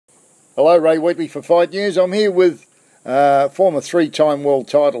Hello, Ray Wheatley for Fightnews. I'm here with former three-time world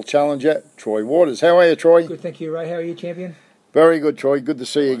title challenger, Troy Waters. How are you, Troy? Good, thank you, Ray. How are you, champion? Very good, Troy. Good to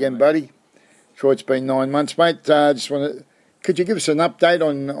see you again, mate. buddy. Troy, it's been 9 months, mate. Could you give us an update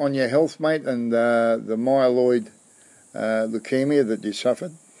on your health, mate, and the myloid leukemia that you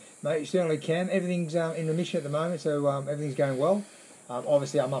suffered? Mate, you certainly can. Everything's in remission at the moment, so everything's going well.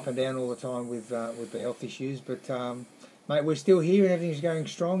 Obviously, I'm up and down all the time with the health issues, but mate, we're still here and everything's going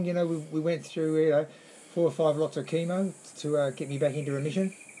strong. You know, we went through 4 or 5 lots of chemo to get me back into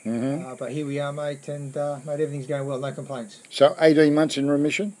remission. Mm-hmm. But here we are, mate, and mate, everything's going well. No complaints. So 18 months in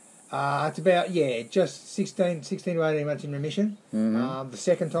remission? It's about just 16 to 18 months in remission. Mm-hmm. The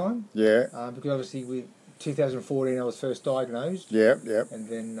second time. Yeah. Because obviously with 2014 I was first diagnosed. Yeah. And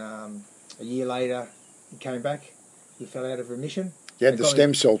then a year later he came back. He fell out of remission. You had the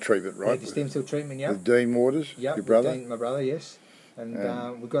stem cell treatment, right? Yeah, the stem cell treatment, yeah. With Dean Waters, your brother? My brother, yes.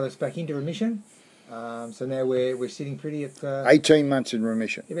 And we got us back into remission. So now we're sitting pretty at 18 months in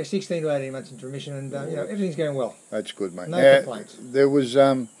remission. about 16 to 18 months into remission, and everything's going well. That's good, mate. No complaints. There was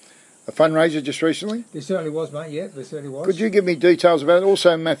a fundraiser just recently. There certainly was, mate. Yeah, there certainly was. Could you give me details about it?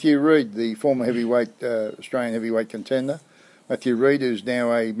 Also, Matthew Reid, the former heavyweight Australian heavyweight contender, Matthew Reid, who's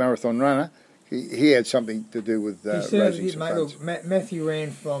now a marathon runner. He had something to do with raising some funds. Look, Matthew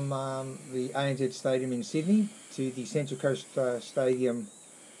ran from the ANZ Stadium in Sydney to the Central Coast Stadium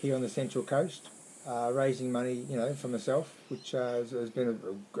here on the Central Coast, raising money, for myself, which has been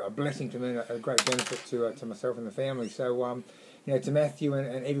a blessing to me, a great benefit to myself and the family. So, to Matthew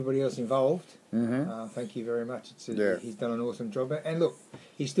and everybody else involved, thank you very much. He's done an awesome job, and look,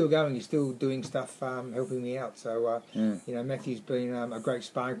 he's still going. He's still doing stuff, helping me out. So, Matthew's been a great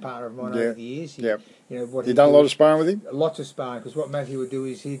sparring partner of mine over the years. You done a lot of sparring with him? Lots of sparring, because what Matthew would do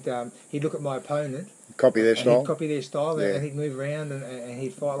is he'd look at my opponent, copy their style, and he'd move around and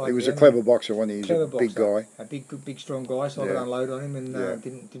he'd fight like. He was a clever boxer, wasn't he? He was a big guy, a big strong guy. So I could unload on him and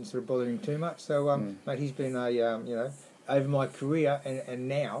didn't sort of bother him too much. So, mate, he's been over my career and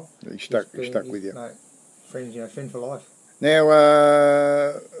now he's stuck with you. Mate, friend for life.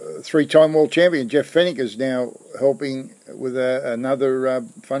 Now, three-time world champion Jeff Fennick is now helping with another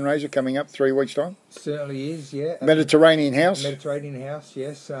fundraiser coming up 3 weeks' time. Certainly is, yeah. Mediterranean House. Mediterranean House,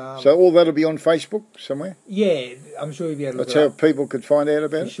 yes. So all that'll be on Facebook somewhere? Yeah, I'm sure you'll be able to look That's how people could find out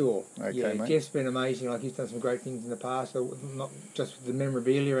about it? For sure. Okay, mate. Jeff's been amazing. Like, he's done some great things in the past, not just with the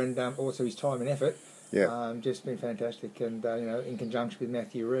memorabilia and also his time and effort. Yeah. Just been fantastic. And, in conjunction with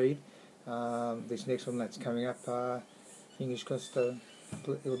Matthew Reid, this next one that's coming up, fingers crossed,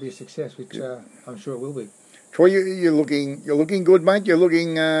 it'll be a success, which I'm sure it will be. Troy, you're looking good, mate. You're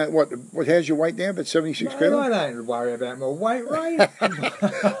looking what? How's your weight now? About 76 kilos. I don't worry about my weight, Ray.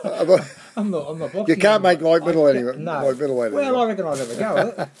 I'm not boxing. You can't make light middleweight anymore. No. Light middleweight well, I reckon I'll never go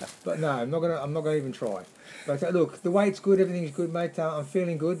with it. But no, I'm not gonna even try. But look, the weight's good. Everything's good, mate. I'm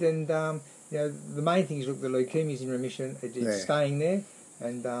feeling good, and the main thing is, look, the leukemia's in remission. It's staying there.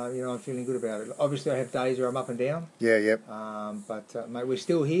 And, I'm feeling good about it. Obviously, I have days where I'm up and down. Yeah. But, mate, we're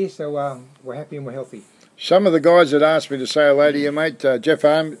still here, so we're happy and we're healthy. Some of the guys that asked me to say hello to you, mate, Jeff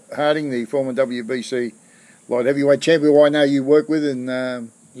Harding, the former WBC light heavyweight champion, who I know you work with in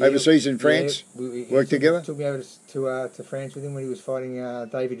overseas in France, work together? Took me over to France with him when he was fighting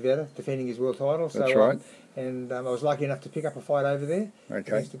David Vedder, defending his world title. That's right. And I was lucky enough to pick up a fight over there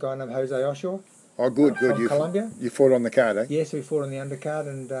against a guy named Jose Oshaw. Oh, good. From Colombia. You fought on the card, eh? Yes, we fought on the undercard,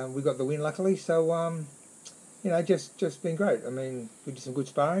 and we got the win, luckily. So, just been great. I mean, we did some good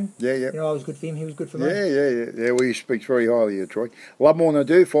sparring. Yeah. I was good for him, he was good for me. Yeah. Well, he speaks very highly of you, Troy. Lovemore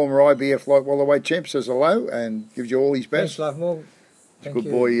Nadeau, former IBF light welterweight champ, says hello and gives you all his best. Thanks, Lovemore.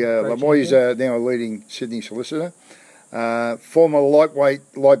 Good boy. Lovemore is now a leading Sydney solicitor. Former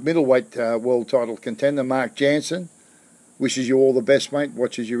light middleweight world title contender, Mark Jansen, wishes you all the best, mate.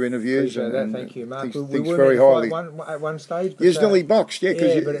 Watches your interviews. Appreciate that. Thank you, Mark. Thinks very highly. At one stage. But, nearly boxed, but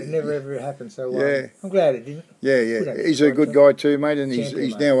it never ever happened. So I'm glad it didn't. Yeah. He's a good guy too, mate, and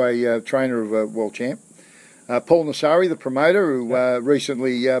he's now a trainer of a world champ. Paul Nassari, the promoter, who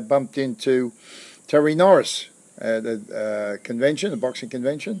recently bumped into Terry Norris at a convention, a boxing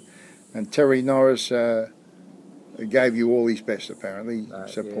convention, and Terry Norris gave you all his best, apparently.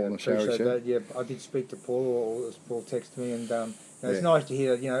 So Paul Nassari said. Yeah, I did speak to Paul, or Paul texted me, and it's nice to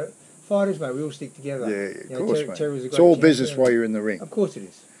hear that, fighters, mate, we all stick together. Yeah, of course, mate. Terry was a great it's all champion, business while you're in the ring. Of course it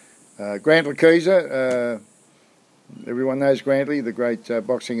is. Grant Lacusa, everyone knows Grantley, the great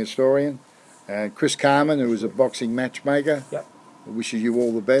boxing historian. Chris Carman, who was a boxing matchmaker. Yep. Wishes you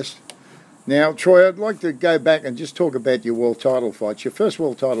all the best. Now, Troy, I'd like to go back and just talk about your world title fights. Your first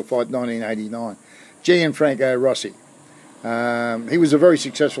world title fight, 1989. Gianfranco Rossi. He was a very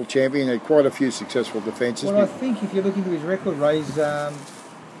successful champion, had quite a few successful defences. Well, I think if you look into his record, Ray's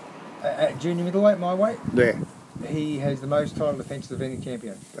at junior middleweight, my weight, Yeah, he has the most title defences of any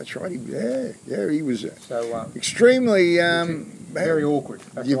champion. that's right. He was So extremely very awkward.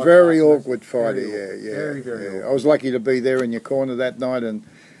 You're very awkward fighter. Very awkward. I was lucky to be there in your corner that night, and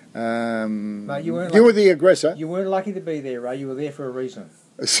Mate, you were the aggressor. You weren't lucky to be there, Ray. You were there for a reason.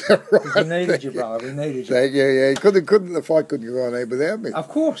 Right. We needed you, brother. We needed you. Yeah. The fight couldn't go on there without me. Of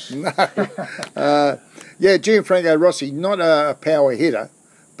course. No. Gianfranco Rossi, not a power hitter,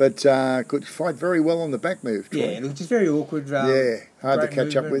 but could fight very well on the back move. Yeah, it was just very awkward. Hard to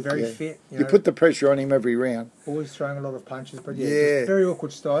catch up with. Very fit. You put the pressure on him every round. Always throwing a lot of punches, but just very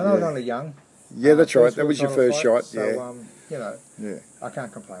awkward style. And I was only young. Yeah, that's right. That was your first shot. So, I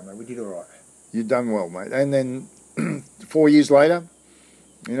can't complain, mate. We did all right. You done well, mate. And then 4 years later,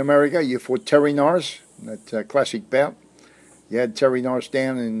 in America, you fought Terry Norris, that classic bout. You had Terry Norris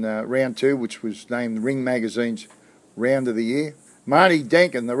down in round 2, which was named Ring Magazine's Round of the Year. Marty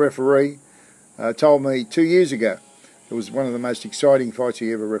Denkin, the referee, told me 2 years ago it was one of the most exciting fights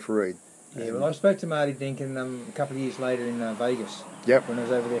he ever refereed. Yeah, well, I spoke to Marty Denkin a couple of years later in Vegas. Yep. When I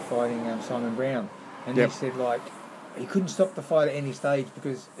was over there fighting Simon Brown, and he said he couldn't stop the fight at any stage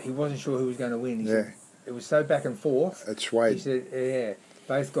because he wasn't sure who was going to win. He said it was so back and forth. It swayed. He said,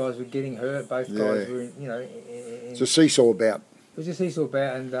 both guys were getting hurt. Both guys were, it's a seesaw bout. It was a seesaw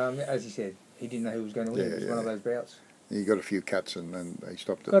bout, and as he said, he didn't know who was going to win. It was one of those bouts. You got a few cuts and then they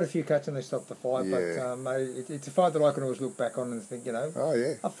stopped it. Got a few cuts and they stopped the fight, but mate, it's a fight that I can always look back on and think, oh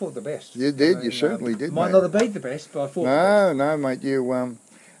yeah, I fought the best. You did, you certainly did. Might not have beat the best, but I fought. No, mate, you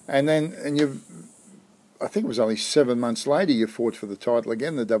I think it was only 7 months later you fought for the title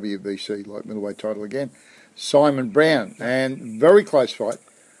again, the WBC light middleweight title again, Simon Brown, and very close fight.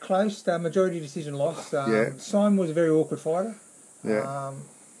 Close, majority decision loss. Simon was a very awkward fighter.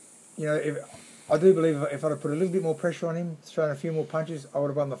 I do believe if I'd have put a little bit more pressure on him, thrown a few more punches, I would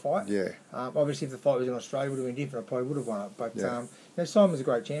have won the fight. Obviously, if the fight was in Australia, it would have been different. I probably would have won it. But Simon was a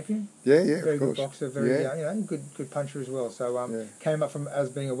great champion. Very good boxer, very good puncher as well. So came up from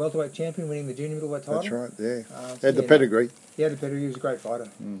as being a welterweight champion, winning the junior middleweight title. That's right. Had the pedigree. He had the pedigree. He was a great fighter.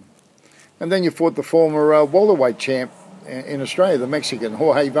 And then you fought the former welterweight champ in Australia, the Mexican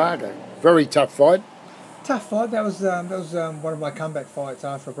Jorge Varga. Very tough fight. Tough fight. That was one of my comeback fights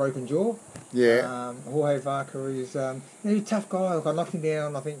after a broken jaw. Jorge Varga is he's a tough guy. Look, I knocked him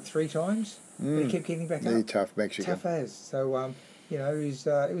down, I think 3 times, but he kept getting back up. Tough Mexican. Tough as. So he was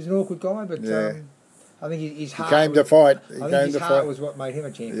an awkward guy, but I think his heart. He came to fight. His heart was what made him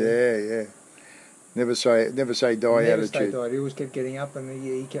a champion. Never say die Never attitude. Say die. He always kept getting up, and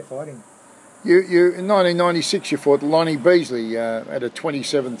he kept fighting. You in 1996 you fought Lonnie Beasley at a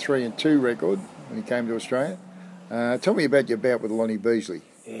 27-3-2 record when he came to Australia. Tell me about your bout with Lonnie Beasley.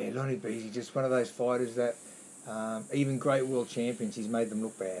 Yeah, Lonnie Beasley, just one of those fighters that even great world champions, he's made them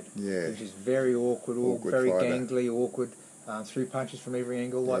look bad. Yeah. He was just very awkward very fighter. gangly, awkward, threw punches from every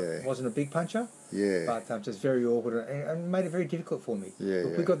angle. Wasn't a big puncher. But just very awkward and made it very difficult for me.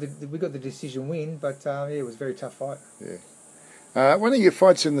 We got the decision win, but it was a very tough fight. One of your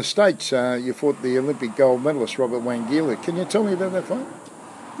fights in the States, you fought the Olympic gold medalist Robert Wangila. Can you tell me about that fight?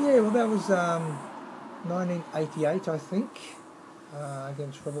 Yeah, well that was 1988, I think.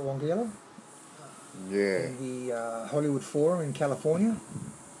 Against Robert Wangila. In the Hollywood Forum in California.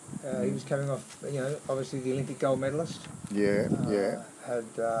 He was coming off, obviously the Olympic gold medalist. He had a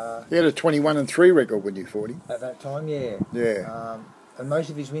 21-3 record when you fought him. At that time, and most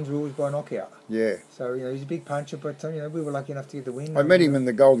of his wins were always by knockout. So, he's a big puncher, but, we were lucky enough to get the win. I met him in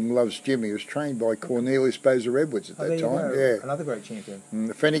the Golden Gloves gym. He was trained by Cornelius Bozer Edwards at that time. Another great champion.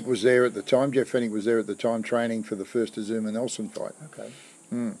 Fennick was there at the time. Jeff Fennick was there at the time training for the first Azuma Nelson fight.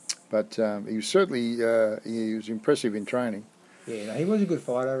 But he was certainly he was impressive in training. He was a good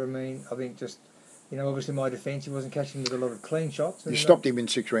fighter. I mean, I think just, obviously my defence, he wasn't catching with a lot of clean shots. You stopped him in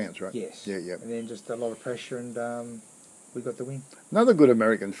 6 rounds, right? Yes. And then just a lot of pressure and we got the win. Another good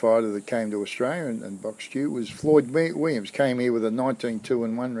American fighter that came to Australia and boxed you was Floyd Williams. Came here with a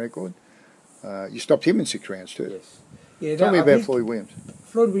 19-2-1 record. You stopped him in 6 rounds too. Yes. Tell me about Floyd Williams.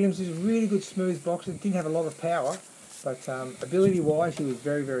 Floyd Williams is a really good smooth boxer. Didn't have a lot of power, but ability-wise he was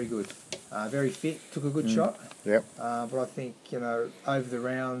very, very good. Very fit. Took a good shot. But I think over the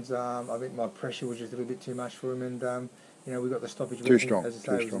rounds, I think my pressure was just a little bit too much for him, and we got the stoppage. Too strong. As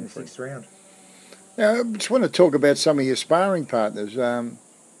I say, it was in the 6th round. Now, I just want to talk about some of your sparring partners.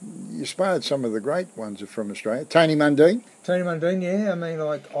 You sparred some of the great ones from Australia. Tony Mundine. Tony Mundine, I mean,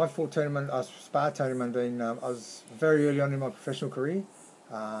 I fought Tony Mundine. I sparred Tony Mundine. I was very early on in my professional career.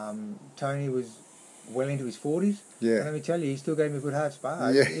 Tony was well into his 40s. Yeah. And let me tell you, he still gave me a good hard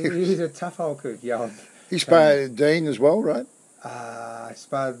spar. Yeah. He was a tough old coot. Yeah. He sparred Dean as well, right?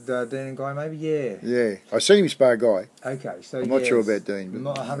 Sparred Dean and Guy, maybe. Yeah. Yeah, I seen him spar Guy. Okay, so I'm not sure about Dean. I'm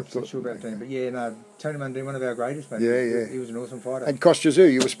not 100% sure about Dean, but yeah, no, Tony Mundine, one of our greatest, mate. Yeah. He was an awesome fighter. And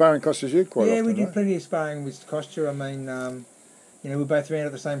Costazu, you were sparring Costazu quite often. Yeah, we did right? plenty of sparring with Costa. I mean, we were both around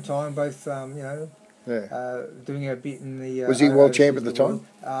at the same time, both, doing our bit in the... was he world champ at the time?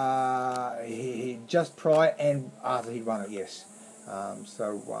 He just prior and after he'd won it, yes.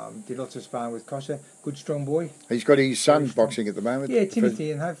 Did lots of sparring with Costa. Good, strong boy. He's got his son boxing at the moment. Yeah,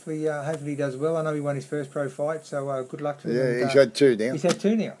 Timothy, and hopefully he does well. I know he won his first pro fight, so good luck to him. Yeah, he's had 2 now. He's had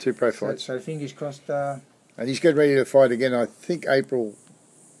 2 now. 2 pro fights. So fingers crossed. And he's getting ready to fight again, I think, April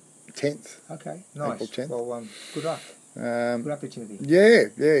 10th. Okay, nice. April 10th. Well, good luck. Good luck to Timothy. Yeah,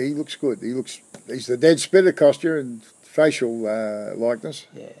 he looks good. He's the dead spitter, Costa, and facial likeness.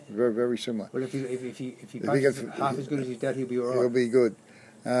 Yeah. Very, very similar. Well, if he punches half as good as his dad, he'll be all right. He'll be good.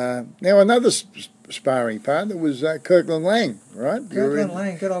 Now, another sparring partner was Kirkland Lang, right? Kirkland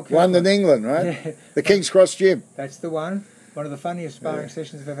Lang, good old Kirkland. London, England, right? Yeah. The King's Cross Gym. That's the one. One of the funniest sparring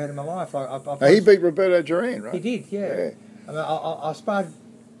sessions I've ever had in my life. He beat Roberto Duran, right? He did, yeah. I mean, I sparred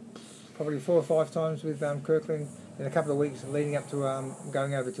probably 4 or 5 times with Kirkland in a couple of weeks leading up to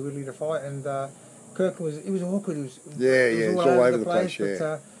going over to Italy to fight, and Kirkland was awkward. It was all over the place.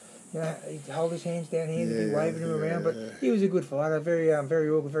 But, he'd hold his hands down here and be waving him around, but he was a good fighter, very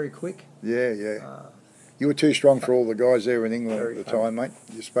awkward, very quick. Yeah. You were too strong for all the guys there in England at the time, mate.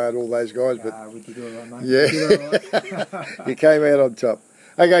 You sparred all those guys, but we did all right, mate. Yeah, we did all right. You came out on top.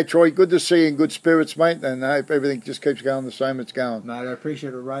 Okay, Troy, good to see you in good spirits, mate, and I hope everything just keeps going the same it's going. Mate, I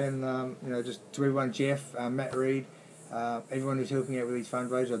appreciate it, Ray, and just to everyone, Jeff, Matt Reed, everyone who's helping out with these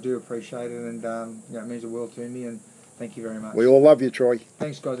fundraisers, I do appreciate it, and it means the world to me, and thank you very much. We all love you, Troy.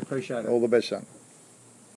 Thanks, guys, appreciate it. All the best, son.